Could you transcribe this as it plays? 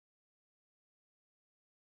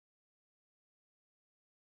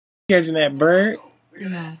Catching that bird?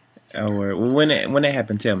 No. Oh, well, when it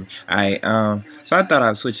happened, tell me. So I thought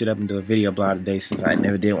I'd switch it up and do a video blog today since I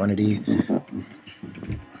never did one of these.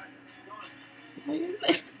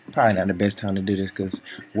 Probably not the best time to do this because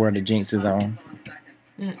World of Jinx is on.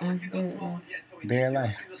 Bare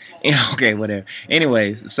life. Yeah, okay, whatever.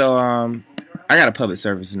 Anyways, so I got a public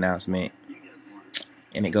service announcement,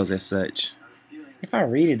 and it goes as such. If I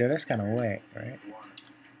read it though, that's kind of whack, right?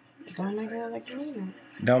 Don't make it look like you're reading it.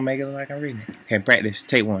 Don't make it look like I'm reading it. Okay, practice.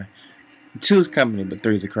 Take one. 2's company, but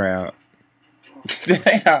 3's a crowd. That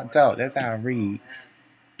ain't how I talk. That's how I read.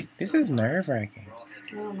 This is nerve-wracking.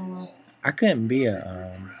 I don't know why. I couldn't be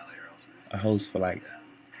a host for like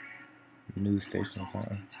a news station or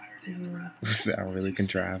something. Sound really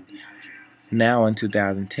contrived. Now in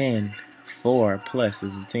 2010, 4 plus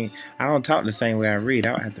is a team. I don't talk the same way I read.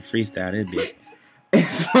 I don't have to freestyle. It'd be.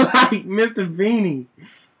 It's like Mr. Feeney.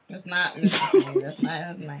 It's not Mr. Feeney. That's not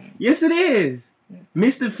his name. Yes, it is.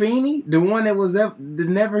 Mr. Feeney, the one that was up, that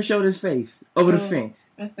never showed his face over the fence.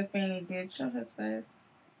 Mr. Feeney did show his face.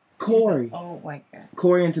 Corey. Oh, white guy.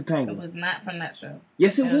 Corey and Topanga. It was not from that show.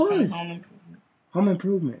 Yes, it was. From Home Improvement. Home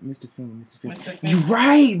Improvement, Mr. Feeney, Mr. Feeney. Mr. Feeney. You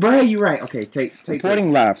right, bro. You right. Okay, take.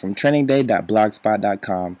 Reporting live from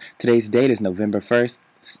trainingday.blogspot.com. Today's date is November 1st.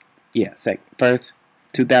 Yeah, 1st,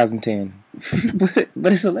 2010.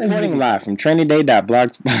 but it's 11. Reporting live from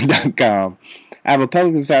trainingday.blogspot.com. I have a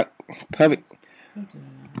public.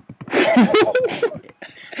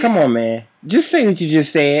 Come on, man. Just say what you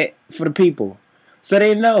just said for the people, so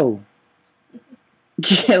they know.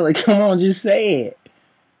 Kelly, come on, just say it.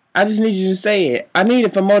 I just need you to say it. I need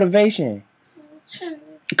it for motivation.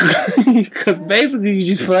 Because basically you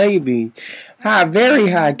just played me. Very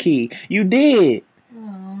high key. You did.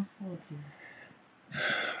 Oh, okay.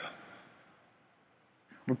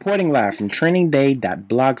 Reporting live from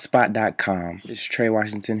trainingday.blogspot.com. This is Trey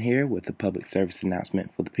Washington here with a public service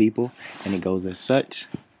announcement for the people, and it goes as such.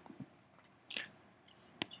 What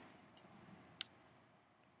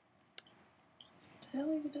the hell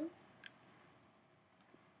are you doing?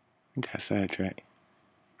 Got sidetracked.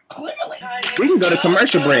 Clearly. We can go to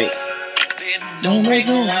commercial break. Don't make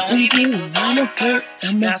it like we do. I'm a flirt.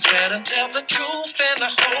 That's better tell the truth and the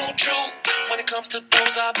whole truth. When it comes to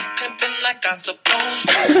those, I'll be pimping like I supposed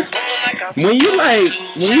to. When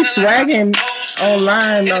you swagging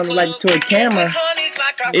online on like to a camera,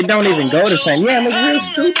 it don't even go the same. Yeah, it look real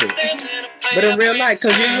stupid. But in real life,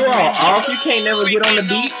 cause you all off, you can't never get on the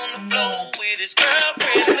beat.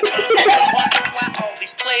 All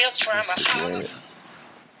these players trying to holler.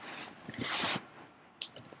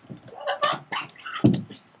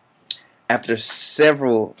 After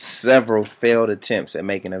several failed attempts at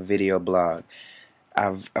making a video blog,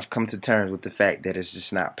 I've come to terms with the fact that it's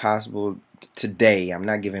just not possible today. I'm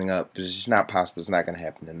not giving up. It's just not possible. It's not going to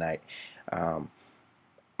happen tonight.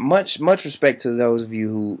 Much respect to those of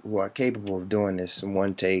you who are capable of doing this in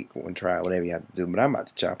one take, one try, whatever you have to do. But I'm about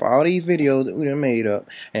to chop all these videos that we done made up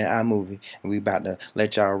in iMovie, and we about to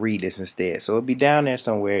let y'all read this instead. So it'll be down there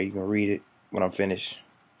somewhere. You can read it when I'm finished.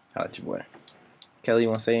 I'll let you boy. Kelly, you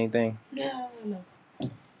want to say anything? No.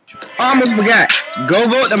 I almost forgot. Go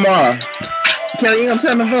vote tomorrow. Kelly, you gonna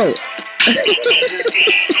tell them to vote?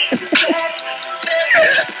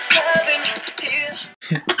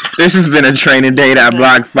 This has been a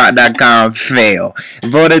trainingday.blogspot.com fail.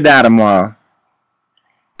 Vote it out tomorrow.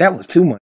 That was too much.